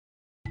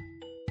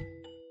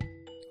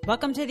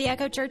Welcome to the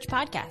Echo Church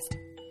podcast.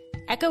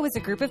 Echo is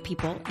a group of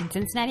people in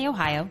Cincinnati,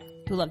 Ohio,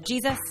 who love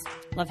Jesus,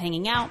 love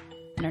hanging out,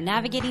 and are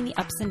navigating the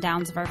ups and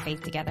downs of our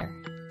faith together.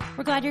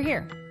 We're glad you're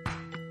here.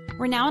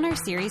 We're now in our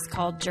series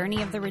called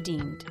Journey of the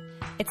Redeemed.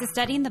 It's a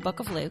study in the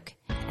book of Luke,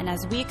 and as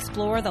we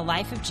explore the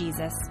life of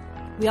Jesus,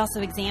 we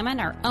also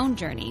examine our own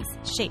journeys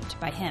shaped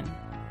by him.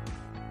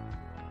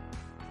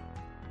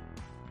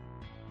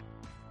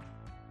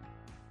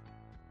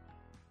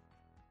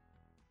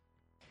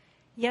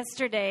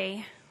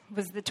 Yesterday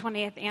was the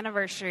 20th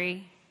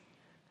anniversary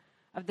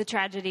of the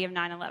tragedy of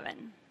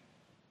 9/11.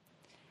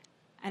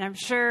 And I'm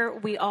sure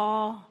we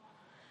all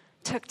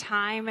took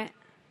time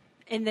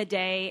in the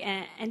day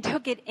and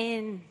took it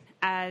in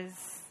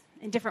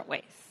different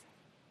ways.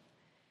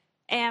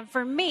 And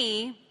for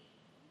me,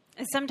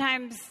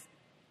 sometimes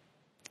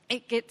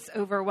it gets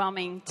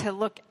overwhelming to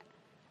look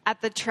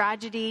at the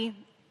tragedy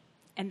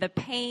and the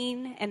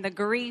pain and the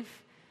grief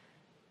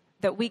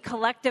that we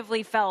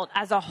collectively felt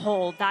as a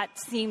whole. That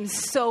seems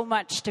so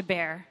much to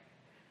bear.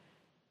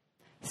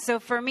 So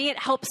for me, it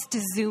helps to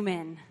zoom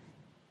in,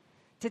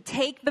 to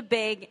take the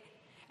big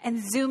and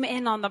zoom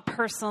in on the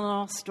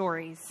personal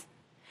stories,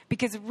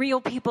 because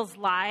real people's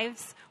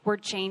lives were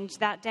changed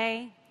that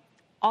day,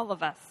 all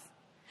of us.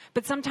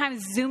 But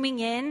sometimes zooming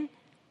in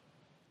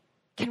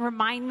can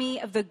remind me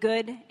of the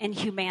good in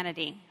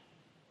humanity.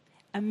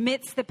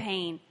 Amidst the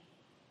pain,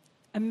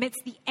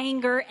 amidst the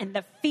anger and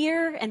the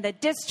fear and the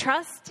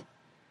distrust,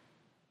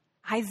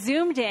 I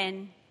zoomed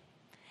in,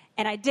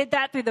 and I did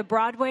that through the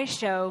Broadway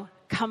show,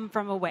 Come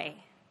From Away.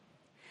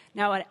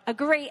 Now, a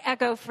great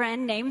Echo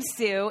friend named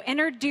Sue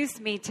introduced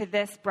me to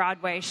this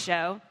Broadway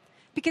show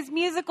because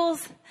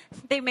musicals,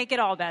 they make it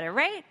all better,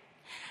 right?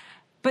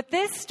 But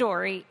this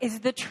story is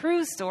the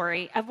true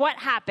story of what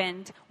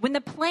happened when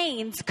the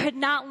planes could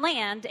not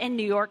land in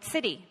New York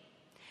City.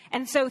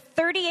 And so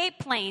 38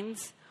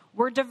 planes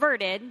were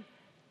diverted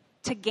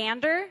to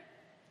Gander,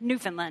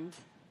 Newfoundland,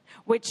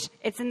 which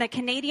it's in the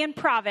Canadian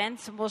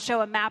province, and we'll show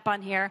a map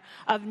on here,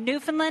 of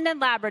Newfoundland and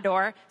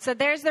Labrador. So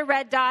there's the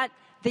red dot,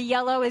 the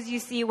yellow as you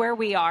see where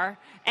we are.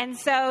 And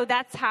so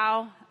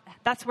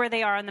that's where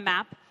they are on the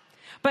map.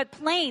 But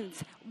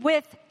planes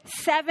with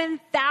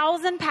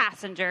 7,000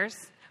 passengers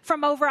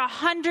from over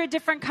 100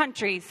 different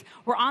countries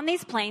were on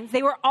these planes.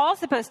 They were all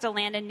supposed to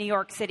land in New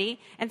York City,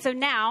 and so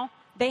now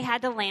they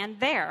had to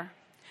land there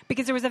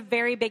because there was a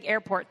very big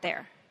airport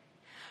there.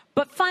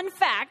 But fun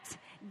fact,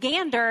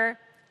 Gander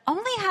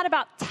only had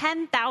about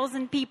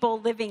 10,000 people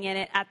living in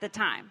it at the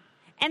time.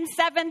 And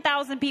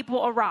 7,000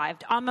 people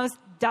arrived, almost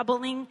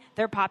doubling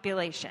their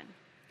population.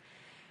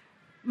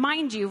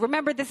 Mind you,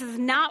 remember, this is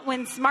not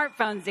when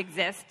smartphones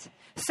exist.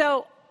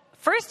 So,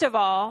 first of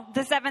all,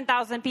 the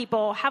 7,000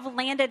 people have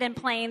landed in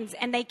planes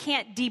and they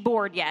can't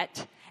deboard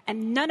yet.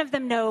 And none of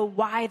them know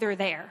why they're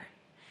there.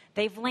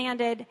 They've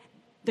landed,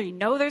 they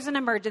know there's an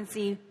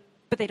emergency,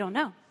 but they don't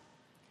know.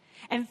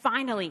 And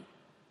finally,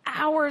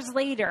 hours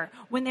later,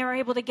 when they were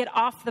able to get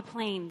off the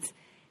planes,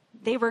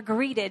 they were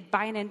greeted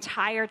by an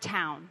entire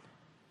town.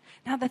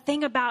 Now, the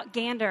thing about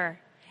Gander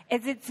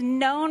is it's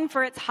known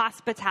for its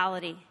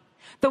hospitality.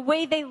 The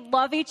way they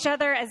love each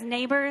other as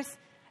neighbors,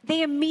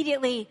 they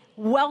immediately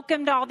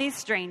welcomed all these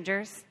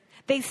strangers.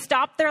 They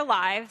stopped their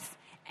lives,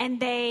 and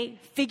they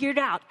figured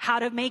out how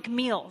to make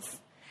meals,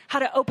 how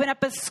to open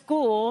up a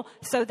school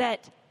so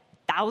that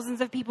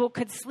thousands of people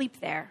could sleep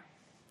there.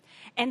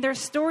 And there's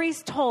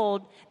stories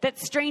told that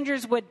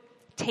strangers would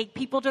take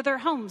people to their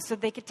homes so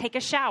they could take a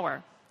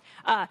shower.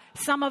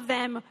 Some of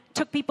them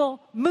took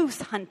people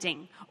moose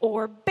hunting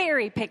or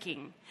berry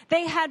picking.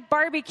 They had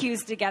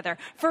barbecues together.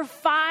 For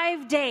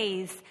 5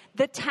 days,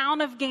 the town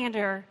of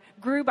Gander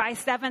grew by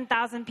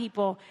 7,000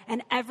 people,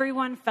 and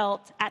everyone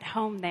felt at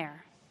home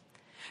there.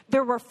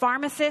 There were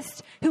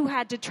pharmacists who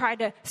had to try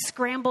to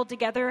scramble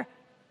together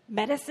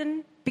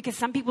medicine because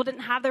some people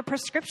didn't have their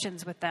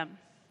prescriptions with them.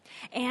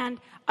 And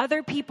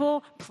other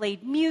people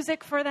played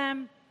music for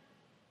them.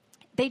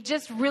 They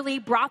just really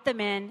brought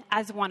them in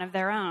as one of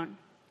their own.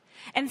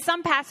 And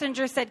some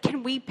passengers said,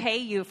 "Can we pay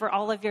you for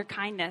all of your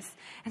kindness?"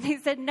 And they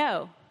said,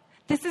 "No,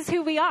 this is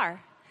who we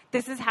are.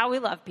 This is how we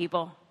love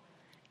people.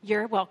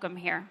 You're welcome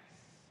here."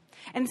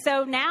 And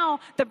so now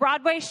the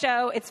Broadway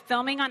show, it's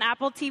filming on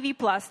Apple TV+.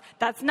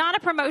 That's not a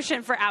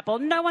promotion for Apple.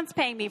 No one's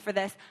paying me for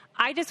this.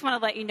 I just want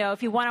to let you know,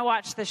 if you want to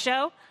watch the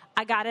show,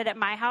 I got it at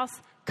my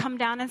house. Come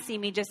down and see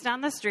me just down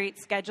the street.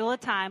 Schedule a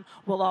time.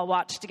 We'll all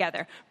watch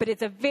together. But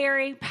it's a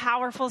very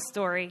powerful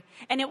story,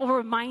 and it will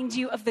remind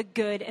you of the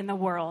good in the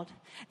world.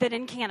 That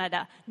in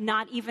Canada,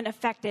 not even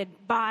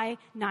affected by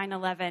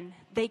 9/11,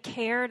 they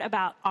cared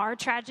about our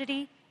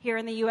tragedy here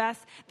in the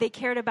U.S. They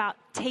cared about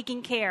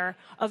taking care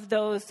of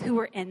those who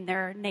were in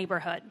their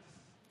neighborhood.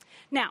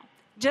 Now,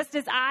 just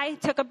as I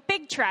took a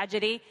big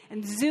tragedy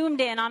and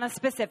zoomed in on a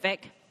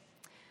specific,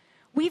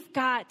 we've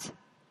got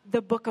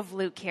the book of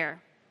Luke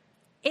here.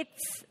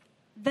 It's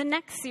the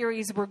next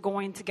series we're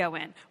going to go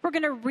in. We're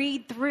going to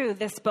read through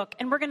this book,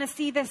 and we're going to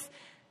see this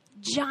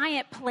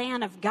giant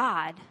plan of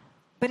God,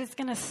 but it's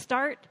going to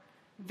start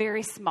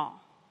very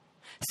small.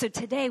 So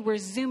today we're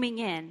zooming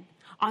in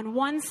on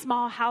one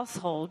small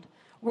household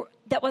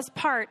that was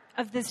part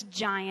of this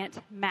giant,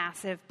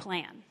 massive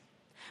plan.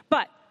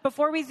 But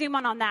before we zoom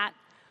on that,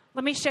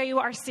 let me show you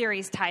our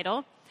series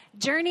title,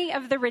 Journey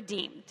of the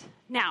Redeemed.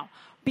 Now,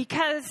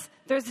 because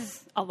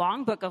there's a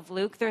long book of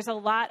Luke, there's a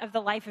lot of the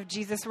life of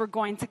Jesus we're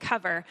going to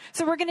cover.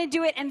 So we're going to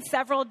do it in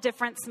several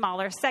different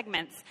smaller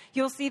segments.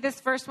 You'll see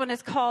this first one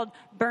is called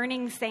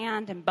Burning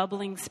Sand and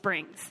Bubbling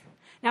Springs.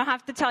 Now, I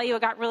have to tell you, I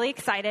got really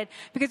excited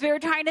because we were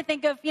trying to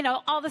think of,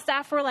 all the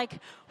staff were like,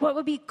 what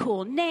would be a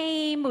cool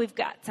name? We've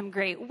got some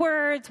great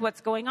words.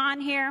 What's going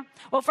on here?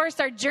 Well, first,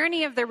 our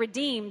Journey of the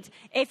Redeemed.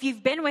 If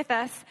you've been with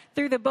us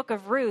through the book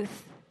of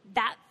Ruth,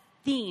 that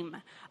theme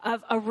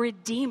of a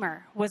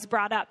redeemer was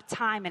brought up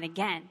time and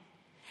again.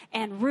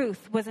 And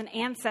Ruth was an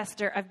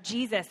ancestor of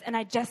Jesus. And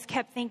I just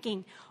kept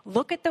thinking,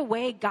 look at the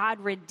way God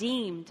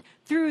redeemed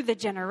through the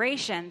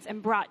generations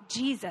and brought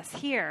Jesus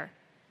here.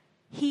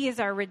 He is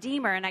our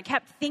Redeemer. And I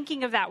kept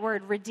thinking of that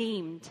word,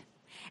 redeemed.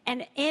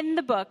 And in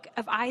the book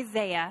of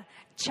Isaiah,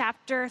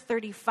 chapter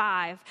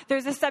 35,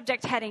 there's a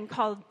subject heading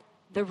called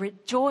the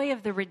joy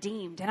of the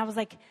redeemed. And I was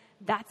like,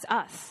 that's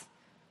us.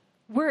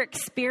 We're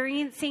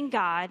experiencing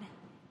God.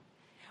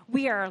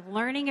 We are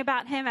learning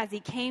about him as he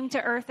came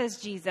to earth as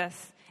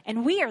Jesus.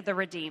 And we are the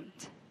redeemed.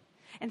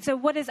 And so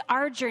what is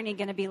our journey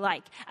going to be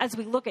like? As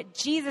we look at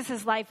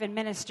Jesus' life and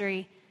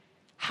ministry,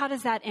 how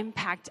does that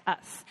impact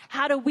us?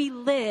 How do we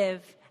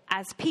live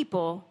as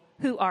people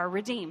who are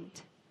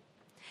redeemed?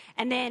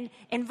 And then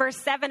in verse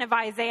 7 of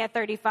Isaiah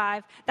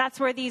 35, that's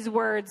where these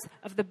words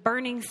of the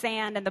burning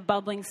sand and the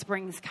bubbling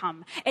springs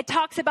come. It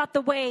talks about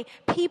the way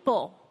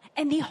people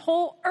and the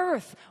whole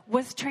earth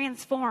was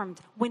transformed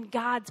when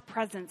God's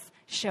presence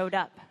showed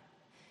up.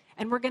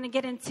 And we're going to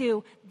get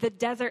into the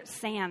desert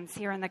sands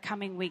here in the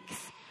coming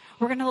weeks.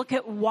 We're going to look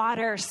at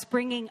water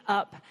springing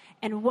up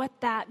and what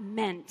that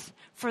meant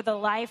for the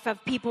life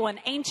of people in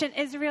ancient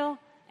Israel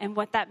and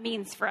what that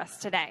means for us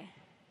today.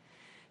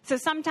 So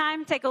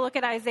sometime take a look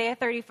at Isaiah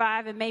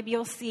 35 and maybe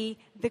you'll see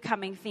the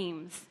coming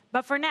themes.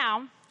 But for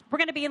now, we're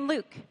going to be in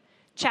Luke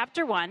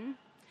chapter 1,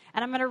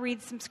 and I'm going to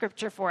read some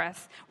scripture for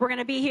us. We're going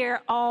to be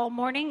here all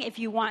morning. If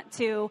you want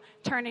to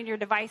turn in your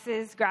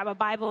devices, grab a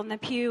Bible in the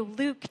pew.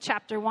 Luke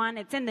chapter 1,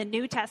 it's in the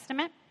New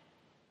Testament.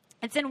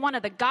 It's in one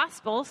of the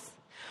Gospels,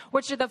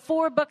 which are the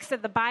 4 books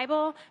of the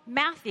Bible,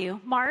 Matthew,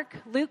 Mark,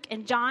 Luke,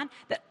 and John,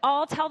 that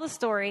all tell the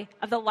story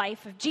of the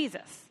life of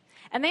Jesus.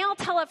 And they all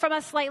tell it from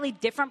a slightly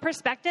different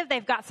perspective.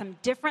 They've got some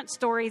different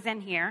stories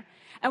in here.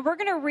 And we're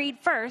going to read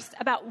first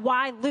about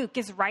why Luke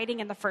is writing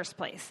in the first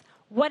place.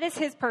 What is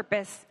his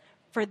purpose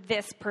for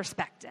this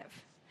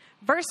perspective?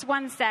 Verse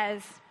 1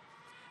 says,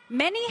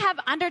 "Many have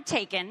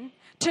undertaken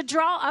to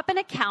draw up an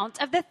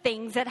account of the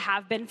things that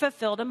have been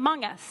fulfilled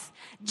among us,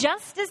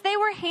 just as they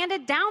were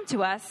handed down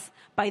to us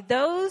by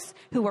those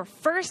who were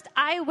first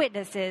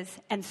eyewitnesses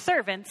and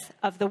servants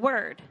of the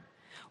word.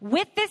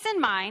 With this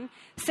in mind,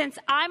 since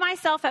I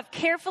myself have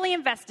carefully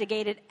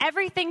investigated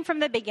everything from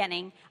the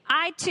beginning,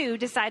 I too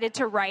decided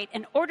to write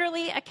an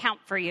orderly account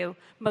for you,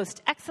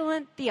 most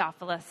excellent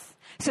Theophilus,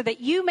 so that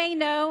you may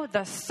know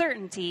the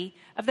certainty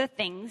of the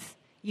things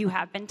you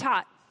have been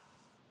taught."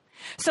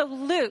 So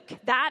Luke,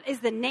 that is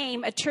the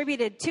name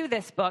attributed to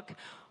this book.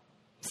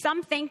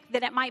 Some think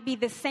that it might be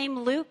the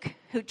same Luke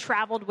who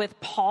traveled with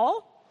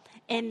Paul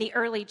in the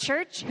early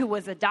church, who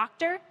was a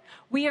doctor.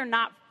 We are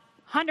not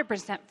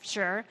 100%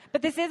 sure,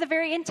 but this is a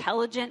very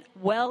intelligent,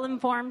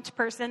 well-informed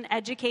person,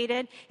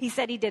 educated. He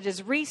said he did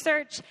his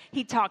research,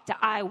 he talked to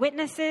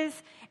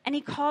eyewitnesses, and he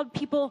called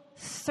people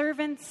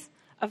servants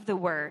of the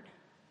word.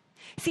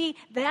 See,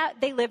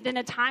 that they lived in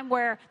a time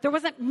where there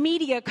wasn't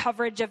media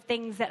coverage of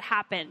things that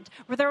happened,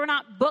 where there were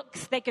not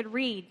books they could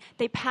read.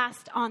 They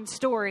passed on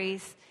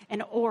stories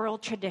and oral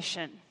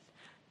tradition.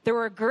 There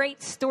were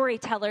great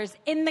storytellers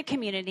in the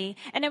community,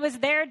 and it was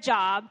their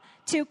job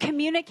to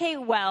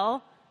communicate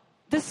well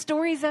the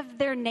stories of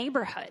their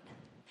neighborhood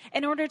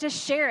in order to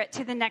share it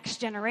to the next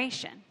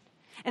generation.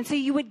 And so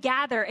you would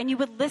gather and you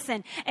would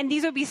listen, and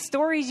these would be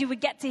stories you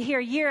would get to hear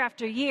year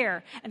after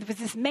year. And there was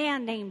this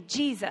man named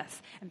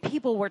Jesus, and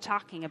people were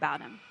talking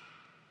about him.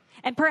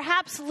 And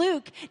perhaps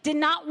Luke did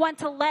not want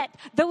to let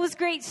those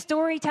great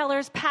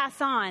storytellers pass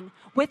on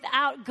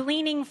without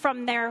gleaning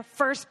from their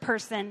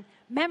first-person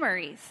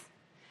memories.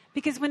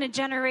 Because when a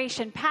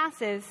generation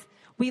passes,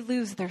 we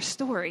lose their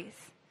stories.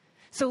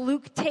 So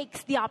Luke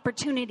takes the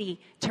opportunity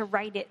to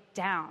write it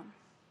down.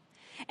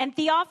 And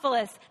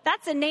Theophilus,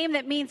 that's a name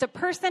that means a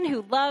person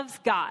who loves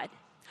God.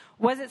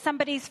 Was it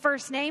somebody's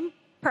first name?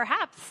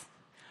 Perhaps.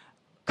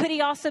 Could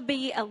he also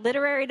be a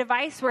literary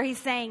device where he's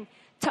saying,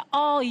 to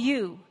all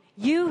you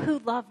who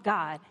love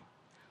God,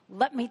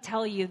 let me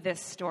tell you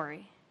this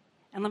story.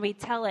 And let me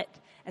tell it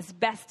as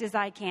best as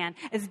I can,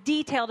 as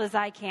detailed as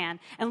I can.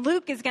 And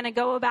Luke is going to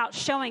go about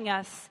showing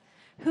us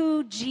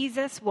who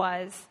Jesus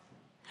was.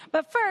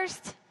 But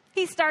first,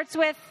 he starts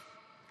with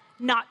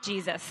not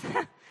Jesus.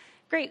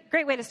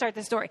 Great way to start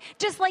the story.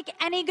 Just like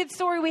any good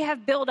story, we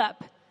have build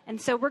up. And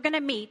so we're going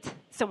to meet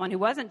someone who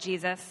wasn't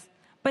Jesus,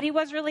 but he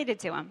was related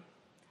to him.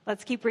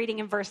 Let's keep reading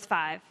in verse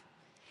 5.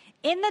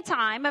 In the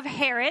time of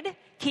Herod,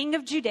 king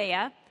of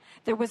Judea,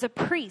 there was a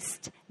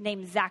priest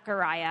named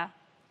Zachariah.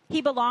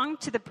 He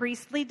belonged to the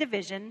priestly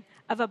division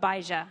of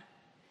Abijah.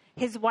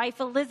 His wife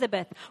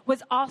Elizabeth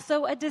was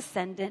also a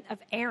descendant of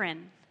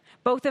Aaron.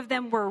 Both of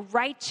them were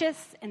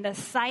righteous in the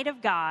sight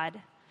of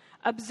God,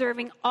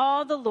 observing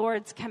all the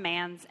Lord's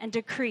commands and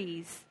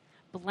decrees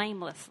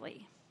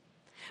blamelessly.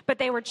 But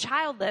they were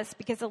childless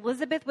because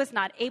Elizabeth was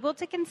not able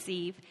to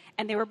conceive,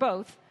 and they were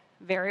both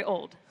very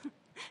old.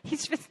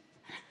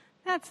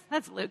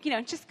 That's Luke,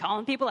 just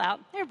calling people out.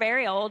 They're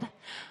very old.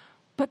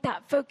 But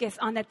that focus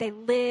on that they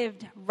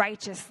lived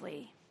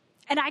righteously.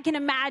 And I can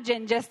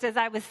imagine, just as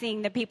I was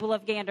seeing the people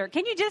of Gander,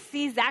 can you just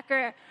see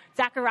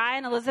Zachariah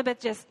and Elizabeth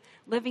just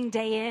living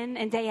day in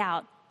and day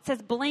out? It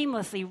says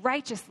blamelessly,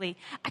 righteously.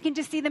 I can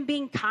just see them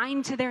being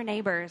kind to their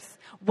neighbors,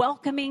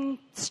 welcoming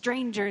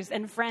strangers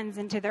and friends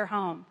into their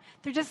home.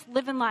 They're just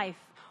living life,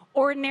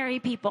 ordinary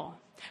people.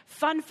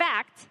 Fun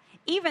fact,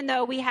 even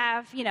though we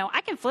have,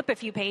 I can flip a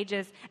few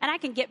pages and I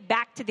can get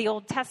back to the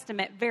Old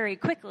Testament very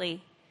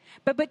quickly.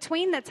 But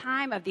between the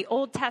time of the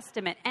Old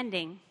Testament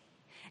ending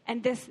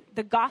and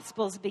the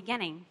Gospels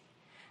beginning,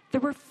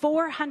 there were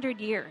 400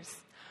 years.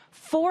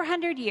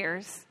 400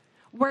 years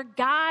where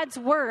God's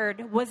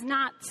word was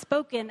not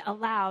spoken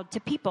aloud to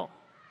people.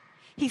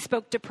 He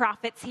spoke to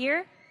prophets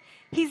here.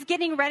 He's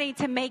getting ready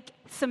to make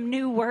some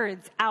new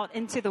words out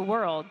into the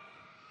world.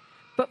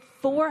 But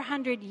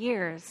 400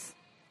 years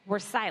were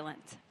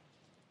silent.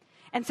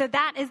 And so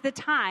that is the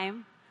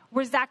time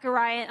where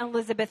Zachariah and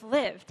Elizabeth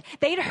lived.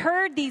 They'd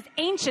heard these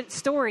ancient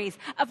stories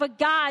of a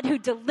God who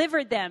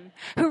delivered them,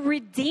 who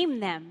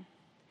redeemed them.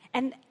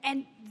 And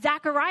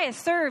Zachariah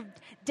served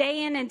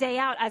day in and day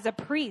out as a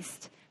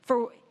priest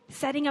for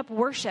setting up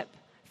worship,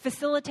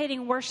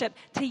 facilitating worship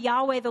to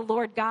Yahweh, the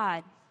Lord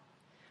God.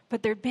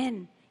 But there'd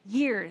been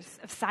years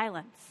of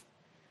silence.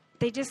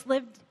 They just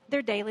lived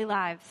their daily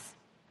lives.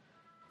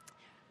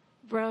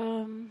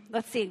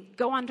 Let's see,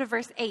 go on to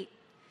verse 8.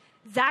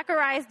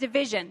 Zachariah's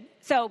division.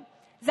 So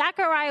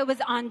Zachariah was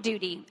on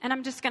duty, and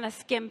I'm just going to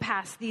skim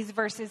past these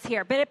verses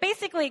here. But it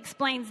basically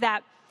explains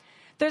that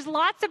there's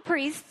lots of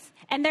priests,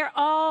 and they're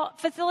all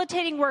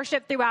facilitating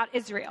worship throughout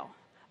Israel.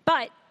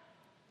 But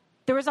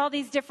there was all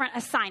these different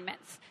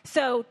assignments.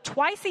 So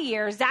twice a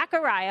year,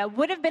 Zechariah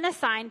would have been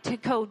assigned to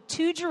go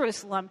to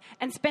Jerusalem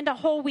and spend a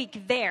whole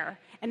week there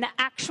in the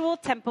actual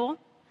temple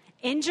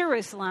in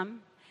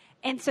Jerusalem.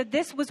 And so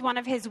this was one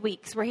of his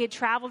weeks where he had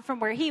traveled from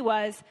where he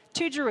was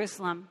to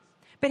Jerusalem.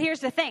 But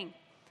here's the thing.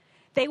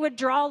 They would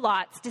draw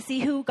lots to see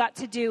who got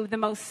to do the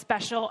most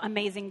special,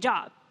 amazing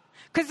job.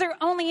 Because they're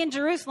only in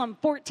Jerusalem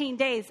 14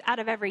 days out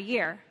of every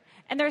year.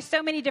 And there's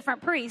so many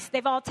different priests,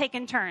 they've all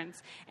taken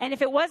turns. And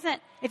if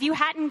you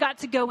hadn't got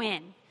to go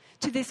in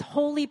to this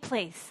holy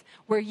place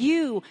where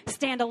you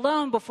stand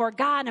alone before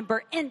God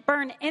and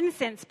burn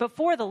incense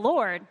before the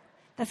Lord,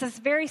 that's this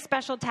very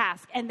special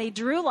task. And they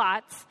drew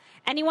lots,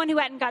 anyone who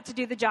hadn't got to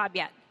do the job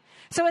yet.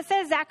 So it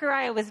says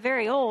Zechariah was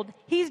very old.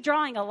 He's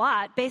drawing a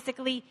lot.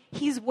 Basically,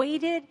 he's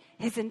waited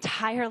his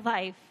entire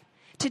life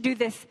to do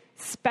this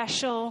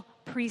special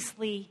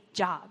priestly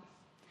job.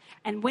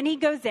 And when he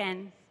goes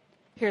in,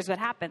 here's what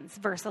happens.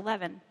 Verse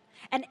 11.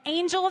 An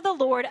angel of the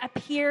Lord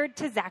appeared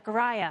to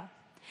Zechariah,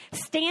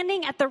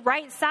 standing at the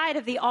right side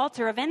of the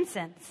altar of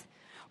incense.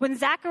 When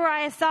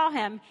Zechariah saw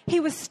him, he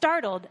was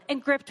startled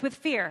and gripped with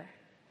fear.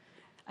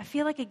 I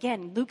feel like,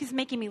 again, Luke is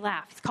making me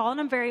laugh. He's calling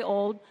him very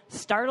old,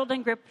 startled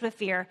and gripped with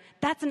fear.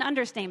 That's an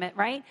understatement,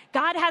 right?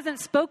 God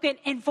hasn't spoken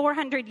in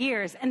 400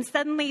 years, and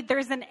suddenly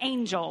there's an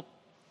angel.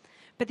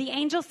 But the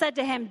angel said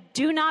to him,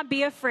 "Do not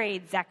be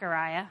afraid,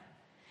 Zechariah.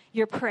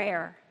 Your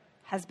prayer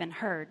has been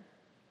heard."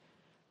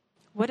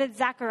 What had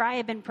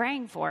Zechariah been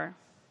praying for?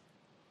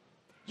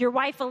 Your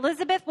wife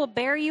Elizabeth will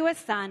bear you a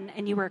son,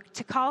 and you are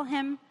to call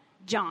him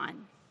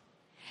John.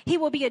 He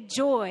will be a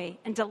joy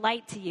and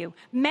delight to you.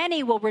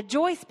 Many will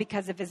rejoice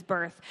because of his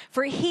birth,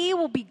 for he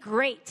will be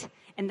great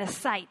in the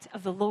sight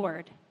of the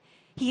Lord.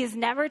 He is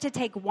never to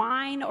take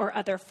wine or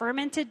other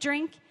fermented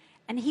drink,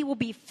 and he will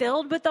be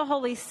filled with the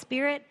Holy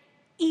Spirit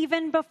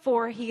even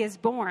before he is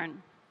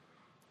born.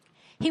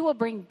 He will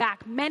bring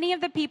back many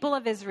of the people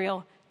of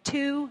Israel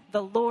to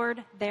the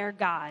Lord their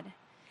God.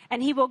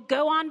 And he will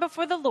go on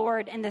before the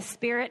Lord in the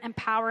spirit and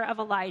power of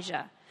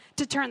Elijah,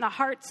 to turn the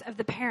hearts of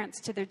the parents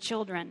to their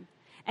children,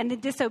 and the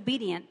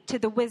disobedient to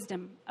the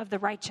wisdom of the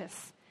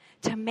righteous,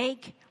 to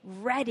make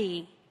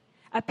ready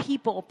a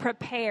people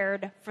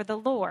prepared for the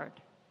Lord.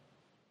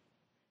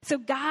 So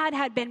God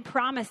had been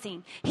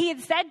promising. He had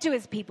said to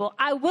his people,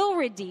 I will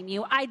redeem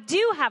you. I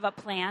do have a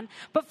plan.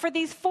 But for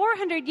these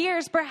 400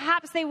 years,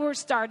 perhaps they were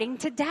starting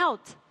to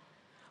doubt.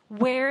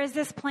 Where is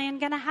this plan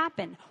going to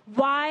happen?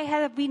 Why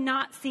have we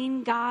not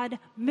seen God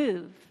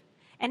move?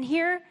 And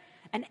here,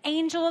 an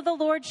angel of the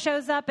Lord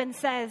shows up and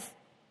says,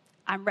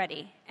 I'm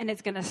ready. And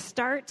it's going to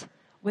start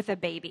with a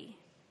baby.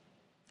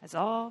 As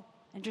all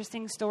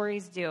interesting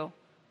stories do.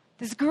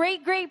 This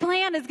great, great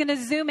plan is going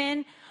to zoom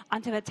in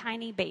onto a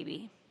tiny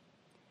baby.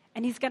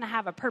 And he's going to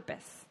have a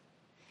purpose.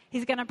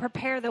 He's going to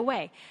prepare the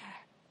way.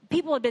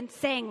 people had been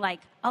saying,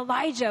 like,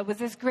 Elijah was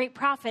this great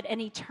prophet, and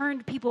he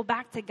turned people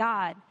back to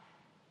God.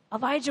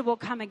 Elijah will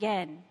come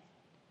again.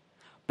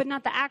 But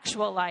not the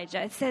actual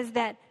Elijah. It says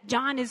that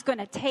John is going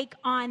to take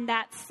on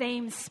that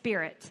same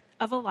spirit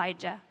of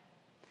Elijah.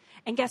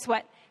 And guess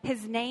what?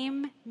 His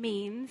name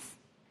means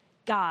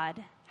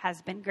God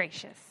has been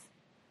gracious.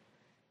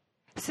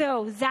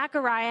 So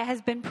Zechariah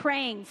has been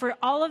praying for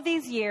all of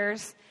these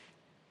years,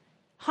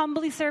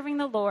 humbly serving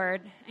the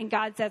Lord, and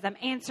God says, I'm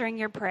answering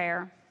your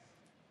prayer,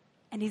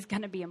 and he's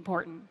going to be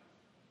important.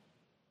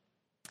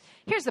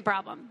 Here's the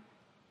problem.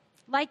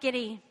 Like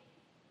any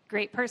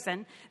great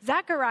person,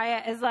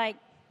 Zechariah is like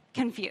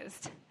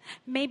confused,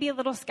 maybe a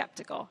little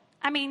skeptical.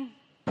 I mean,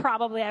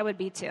 probably I would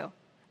be too.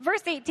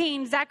 Verse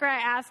 18,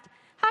 Zechariah asked,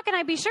 how can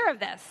I be sure of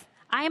this?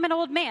 I am an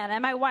old man,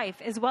 and my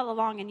wife is well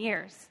along in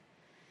years.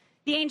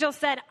 The angel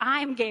said,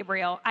 I'm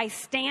Gabriel. I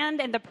stand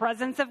in the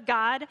presence of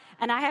God,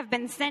 and I have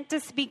been sent to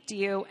speak to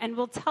you and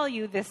will tell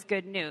you this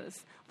good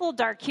news. A little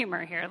dark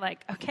humor here,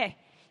 like, okay,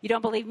 you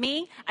don't believe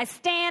me? I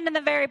stand in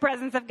the very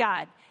presence of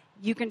God.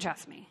 You can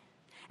trust me.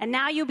 And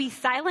now you'll be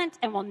silent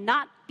and will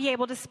not be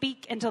able to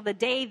speak until the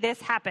day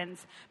this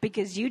happens,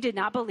 because you did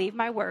not believe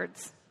my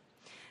words.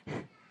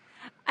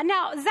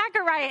 Now,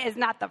 Zechariah is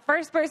not the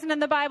first person in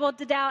the Bible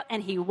to doubt,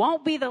 and he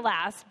won't be the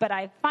last, but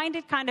I find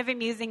it kind of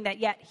amusing that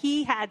yet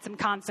he had some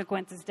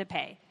consequences to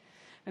pay.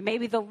 But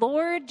maybe the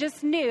Lord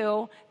just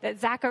knew that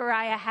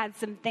Zechariah had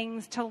some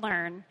things to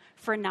learn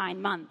for 9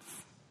 months.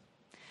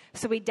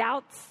 So he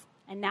doubts,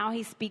 and now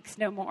he speaks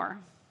no more.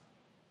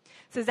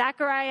 So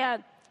Zechariah,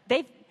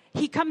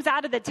 he comes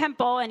out of the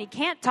temple, and he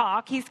can't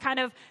talk. He's kind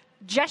of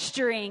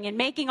gesturing and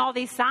making all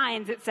these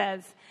signs, it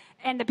says.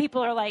 And the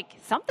people are like,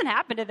 something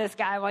happened to this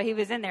guy while he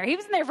was in there. He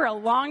was in there for a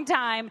long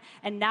time,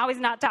 and now he's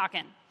not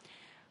talking.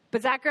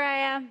 But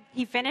Zechariah,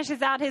 he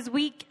finishes out his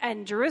week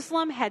in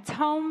Jerusalem, heads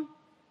home,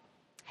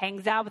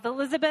 hangs out with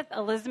Elizabeth.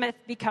 Elizabeth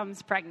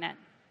becomes pregnant.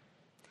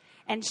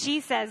 And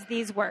she says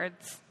these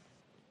words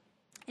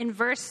in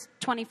verse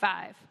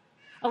 25.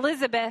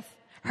 Elizabeth,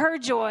 her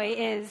joy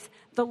is,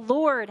 the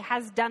Lord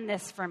has done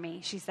this for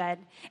me, she said.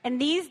 In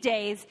these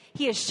days,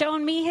 he has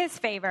shown me his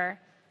favor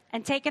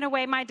and taken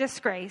away my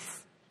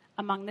disgrace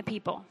among the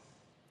people.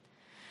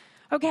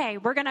 Okay,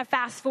 we're going to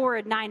fast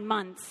forward 9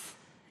 months.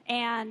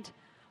 And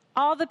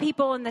all the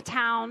people in the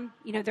town,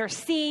 they're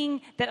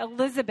seeing that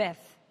Elizabeth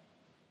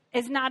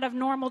is not of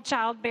normal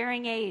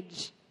childbearing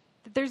age.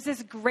 That there's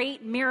this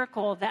great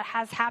miracle that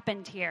has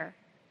happened here.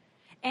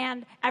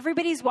 And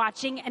everybody's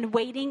watching and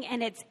waiting,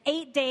 and it's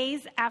 8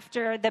 days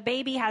after the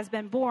baby has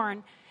been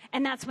born,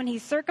 and that's when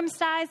he's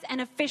circumcised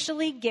and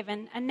officially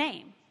given a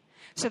name.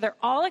 So they're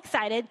all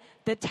excited.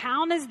 The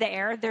town is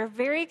there. They're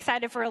very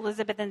excited for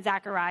Elizabeth and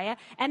Zechariah.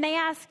 And they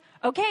ask,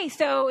 okay,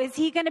 so is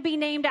he going to be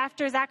named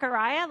after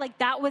Zechariah? Like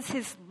that was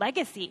his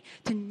legacy,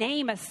 to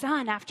name a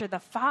son after the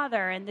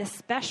father and this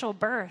special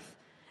birth.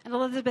 And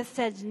Elizabeth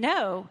says,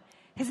 no,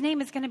 his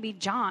name is going to be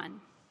John.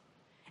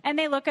 And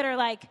they look at her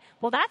like,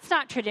 well, that's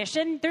not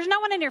tradition. There's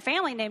no one in your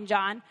family named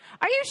John.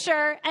 Are you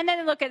sure? And then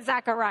they look at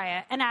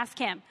Zechariah and ask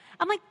him.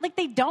 I'm like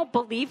they don't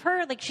believe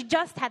her. Like she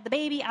just had the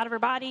baby out of her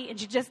body and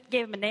she just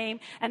gave him a name.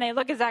 And they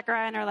look at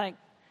Zechariah and are like,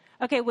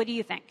 okay, what do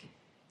you think?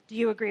 Do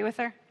you agree with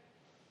her?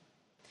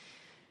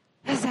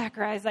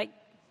 Zechariah's like,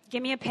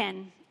 give me a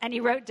pen. And he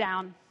wrote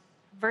down,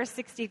 verse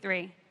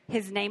 63,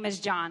 his name is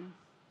John.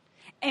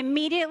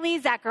 Immediately,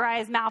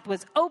 Zechariah's mouth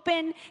was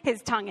open.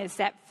 His tongue is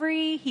set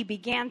free. He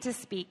began to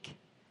speak.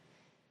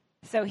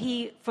 So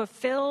he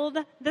fulfilled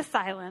the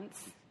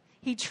silence.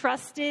 He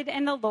trusted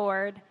in the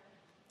Lord.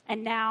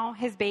 And now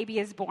his baby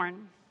is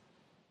born.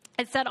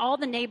 It said all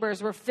the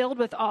neighbors were filled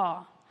with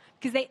awe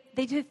because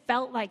they just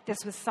felt like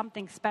this was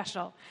something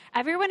special.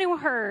 Everyone who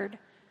heard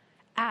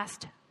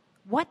asked,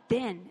 what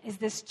then is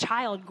this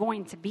child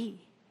going to be?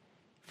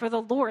 For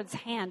the Lord's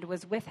hand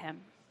was with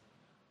him.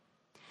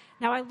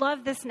 Now, I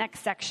love this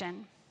next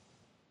section.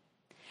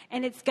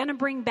 And it's going to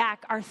bring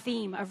back our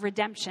theme of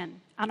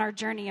redemption on our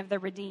journey of the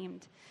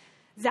redeemed.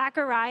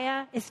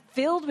 Zechariah is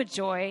filled with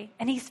joy,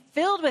 and he's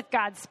filled with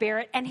God's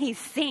Spirit, and he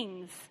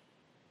sings.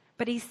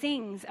 But he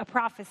sings a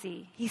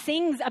prophecy. He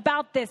sings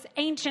about this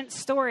ancient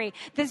story,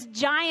 this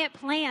giant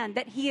plan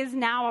that he is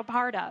now a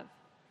part of.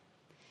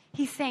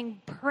 He's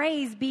saying,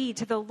 praise be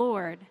to the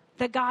Lord,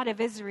 the God of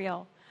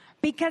Israel,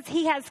 because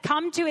he has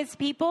come to his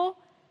people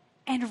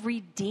and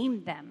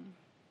redeemed them.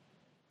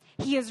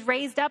 He has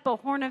raised up a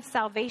horn of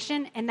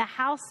salvation in the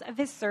house of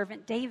his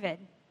servant David.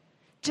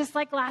 Just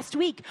like last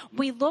week,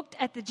 we looked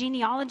at the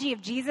genealogy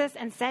of Jesus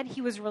and said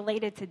he was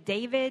related to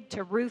David,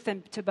 to Ruth,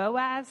 and to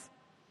Boaz.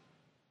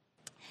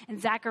 And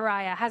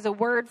Zechariah has a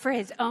word for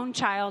his own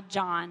child,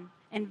 John,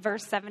 in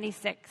verse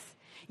 76.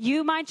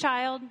 You, my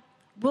child,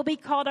 will be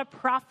called a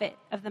prophet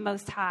of the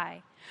Most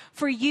High,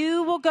 for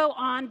you will go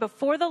on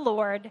before the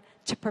Lord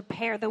to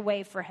prepare the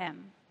way for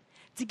him,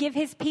 to give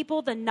his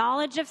people the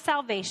knowledge of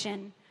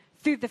salvation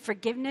through the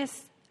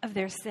forgiveness of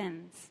their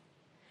sins,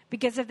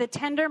 because of the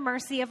tender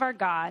mercy of our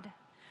God,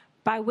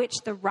 by which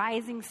the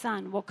rising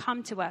sun will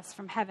come to us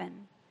from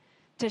heaven,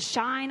 to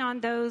shine on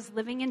those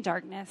living in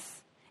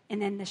darkness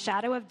and in the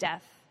shadow of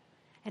death,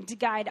 and to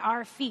guide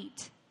our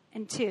feet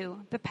into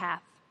the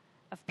path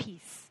of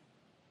peace.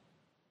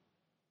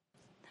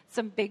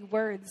 Some big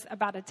words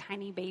about a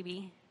tiny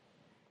baby.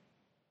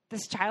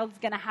 This child's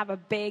going to have a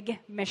big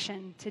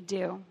mission to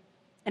do.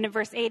 And in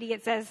verse 80,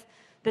 it says,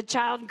 the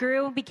child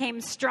grew,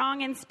 became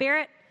strong in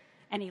spirit,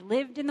 and he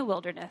lived in the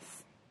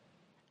wilderness.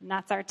 And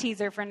that's our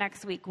teaser for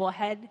next week. We'll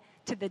head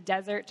to the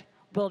desert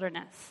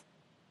wilderness.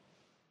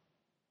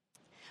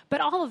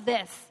 But all of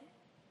this,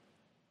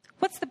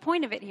 what's the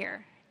point of it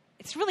here?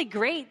 It's really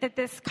great that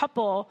this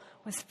couple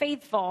was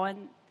faithful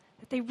and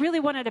that they really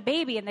wanted a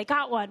baby and they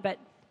got one, but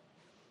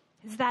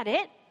is that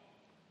it?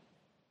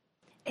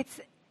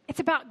 It's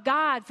about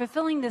God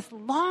fulfilling this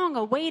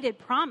long-awaited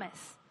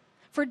promise.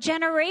 For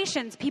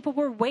generations, people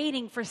were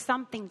waiting for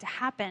something to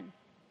happen.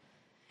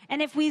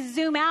 And if we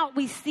zoom out,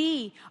 we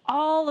see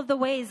all of the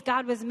ways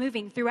God was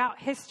moving throughout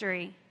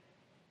history.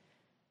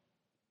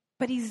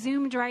 But he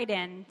zoomed right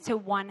in to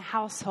one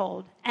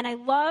household. And I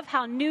love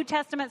how New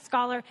Testament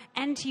scholar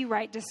N.T.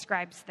 Wright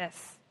describes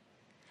this.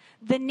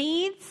 The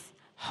needs,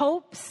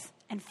 hopes,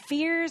 and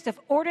fears of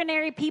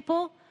ordinary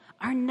people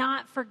are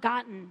not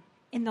forgotten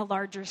in the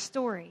larger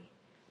story,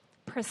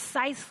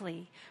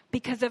 precisely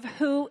because of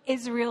who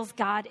Israel's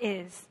God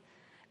is.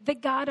 The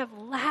God of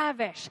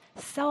lavish,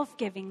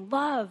 self-giving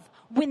love.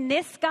 When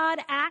this God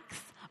acts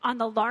on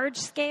the large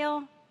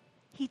scale,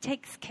 he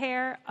takes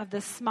care of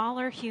the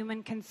smaller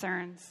human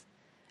concerns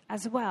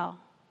as well.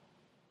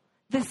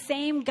 The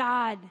same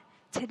God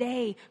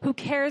today who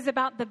cares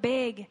about the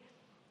big,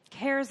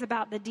 cares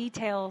about the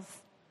details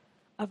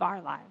of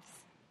our lives.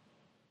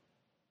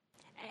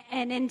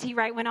 And N.T.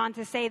 Wright went on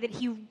to say that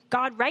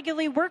God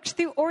regularly works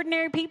through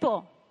ordinary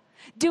people,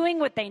 doing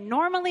what they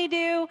normally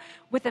do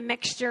with a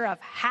mixture of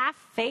half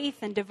faith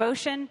and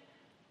devotion,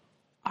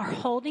 are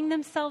holding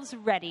themselves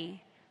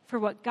ready for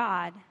what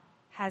God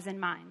has in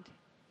mind.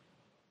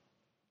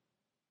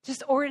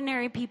 Just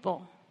ordinary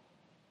people.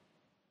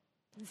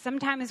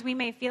 Sometimes we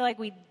may feel like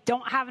we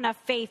don't have enough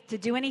faith to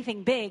do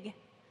anything big.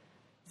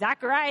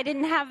 Zechariah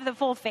didn't have the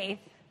full faith.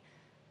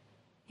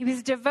 He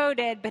was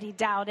devoted, but he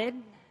doubted.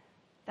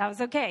 That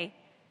was okay.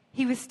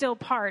 He was still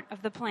part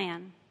of the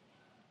plan.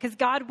 Because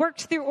God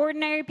works through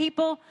ordinary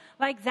people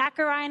like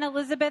Zechariah and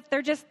Elizabeth.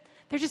 They're just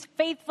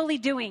faithfully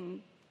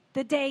doing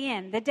the day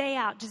in, the day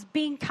out, just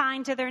being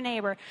kind to their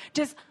neighbor,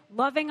 just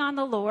loving on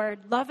the Lord,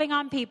 loving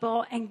on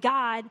people, and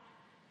God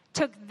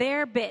took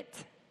their bit.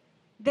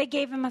 They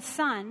gave him a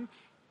son,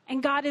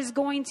 and God is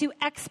going to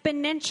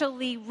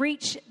exponentially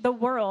reach the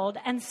world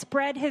and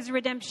spread his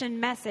redemption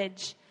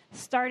message,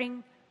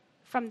 starting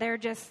from their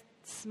just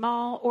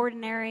small,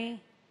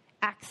 ordinary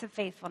acts of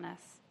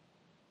faithfulness.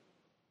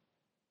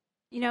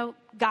 You know,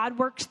 God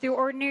works through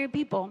ordinary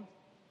people.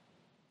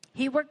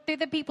 He worked through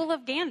the people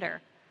of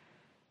Gander.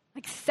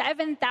 Like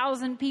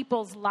 7,000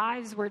 people's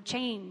lives were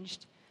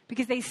changed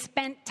because they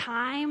spent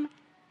time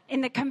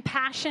in the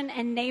compassion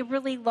and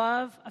neighborly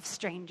love of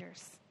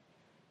strangers.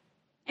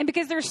 And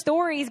because their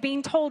story is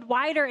being told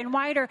wider and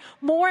wider,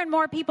 more and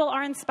more people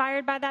are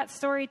inspired by that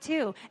story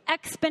too.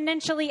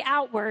 Exponentially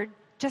outward,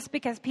 just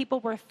because people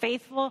were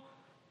faithful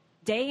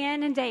day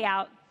in and day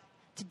out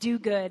to do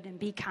good and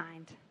be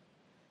kind.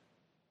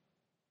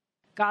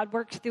 God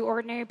works through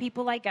ordinary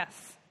people like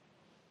us.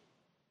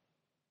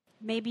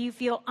 Maybe you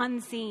feel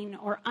unseen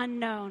or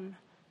unknown,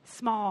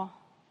 small.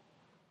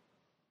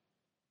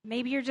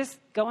 Maybe you're just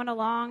going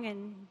along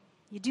and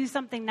you do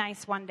something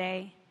nice one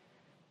day.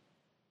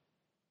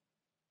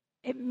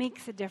 It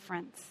makes a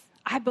difference.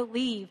 I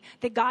believe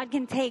that God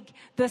can take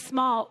the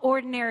small,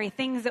 ordinary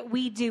things that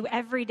we do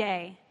every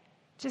day,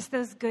 just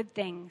those good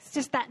things,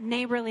 just that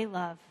neighborly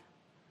love.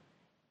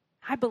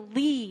 I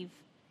believe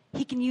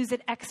he can use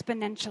it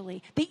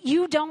exponentially. That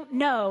you don't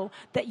know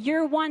that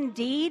your one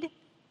deed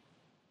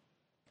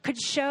could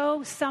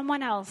show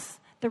someone else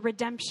the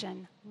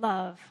redemption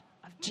love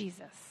of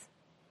Jesus.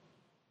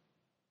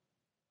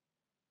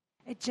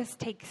 It just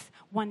takes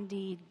one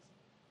deed.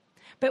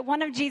 But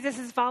one of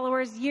Jesus'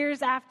 followers,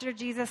 years after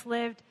Jesus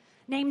lived,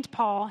 named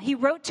Paul, he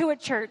wrote to a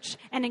church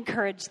and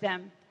encouraged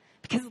them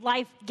because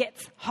life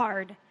gets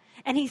hard.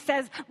 And he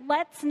says,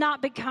 let's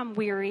not become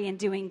weary in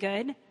doing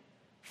good,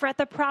 for at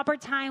the proper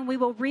time we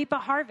will reap a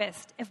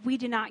harvest if we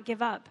do not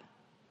give up.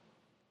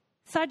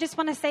 So I just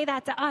want to say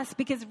that to us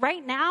because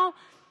right now,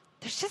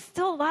 there's just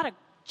still a lot of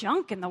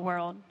junk in the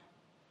world.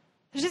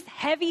 There's just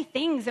heavy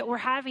things that we're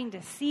having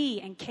to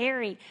see and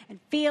carry and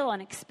feel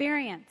and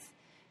experience.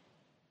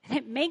 And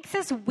it makes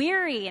us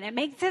weary and it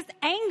makes us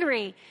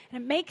angry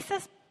and it makes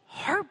us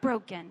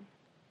heartbroken.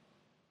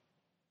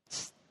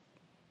 Just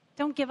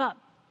don't give up.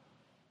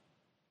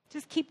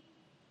 Just keep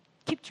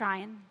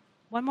trying.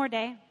 One more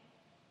day.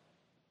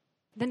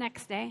 The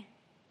next day.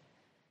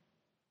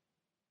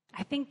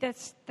 I think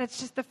that's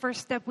just the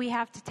first step we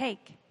have to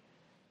take.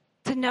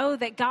 To know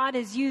that God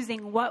is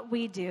using what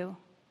we do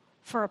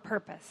for a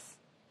purpose.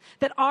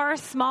 That our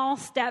small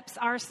steps,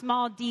 our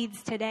small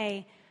deeds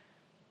today,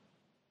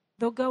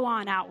 they'll go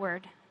on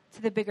outward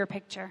to the bigger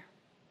picture.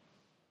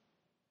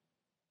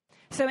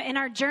 So in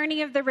our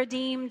journey of the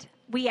redeemed,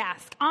 we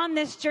ask, on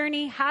this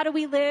journey, how do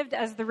we live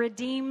as the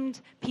redeemed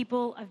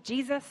people of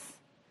Jesus?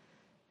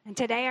 And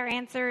today our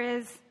answer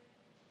is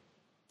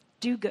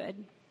do good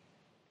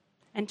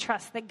and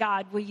trust that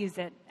God will use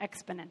it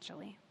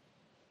exponentially.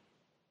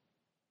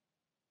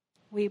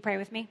 Will you pray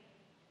with me?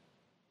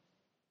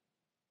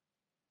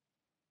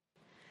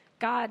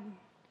 God,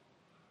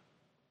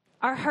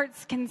 our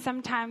hearts can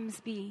sometimes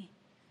be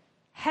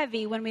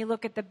heavy when we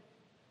look at the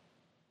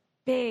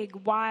big,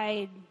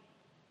 wide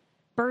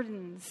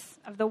burdens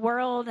of the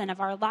world and of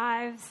our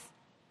lives,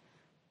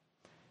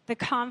 the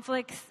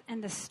conflicts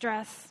and the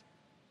stress.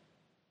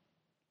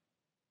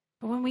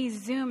 But when we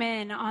zoom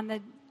in on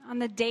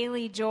the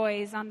daily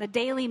joys, on the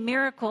daily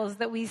miracles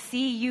that we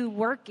see you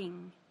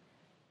working,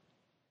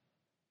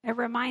 it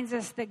reminds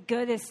us that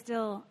good is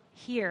still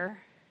here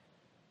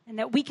and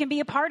that we can be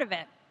a part of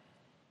it.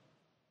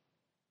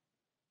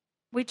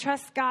 We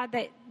trust, God,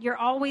 that you're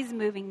always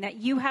moving, that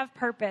you have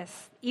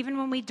purpose. Even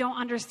when we don't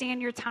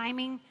understand your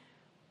timing,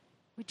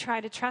 we try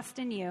to trust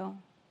in you.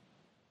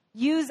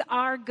 Use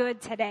our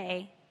good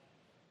today,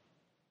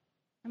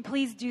 and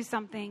please do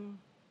something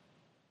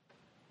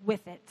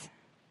with it.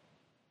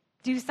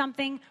 Do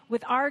something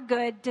with our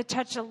good to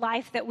touch a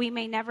life that we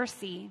may never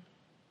see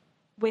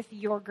with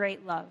your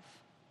great love.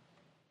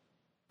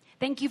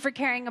 Thank you for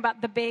caring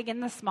about the big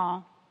and the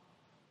small.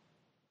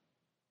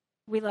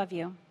 We love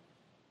you.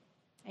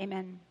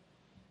 Amen.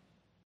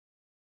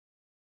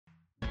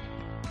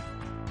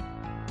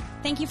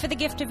 Thank you for the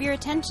gift of your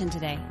attention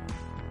today.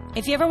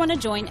 If you ever want to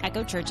join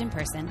Echo Church in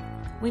person,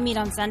 we meet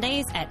on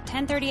Sundays at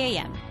 10:30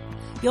 a.m.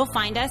 You'll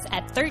find us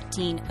at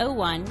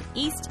 1301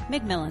 East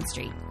McMillan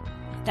Street.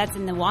 That's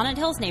in the Walnut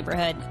Hills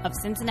neighborhood of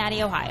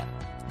Cincinnati, Ohio,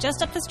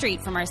 just up the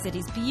street from our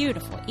city's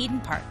beautiful Eden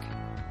Park.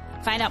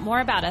 Find out more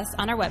about us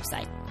on our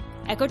website,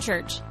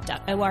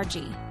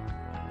 echochurch.org.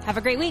 Have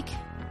a great week.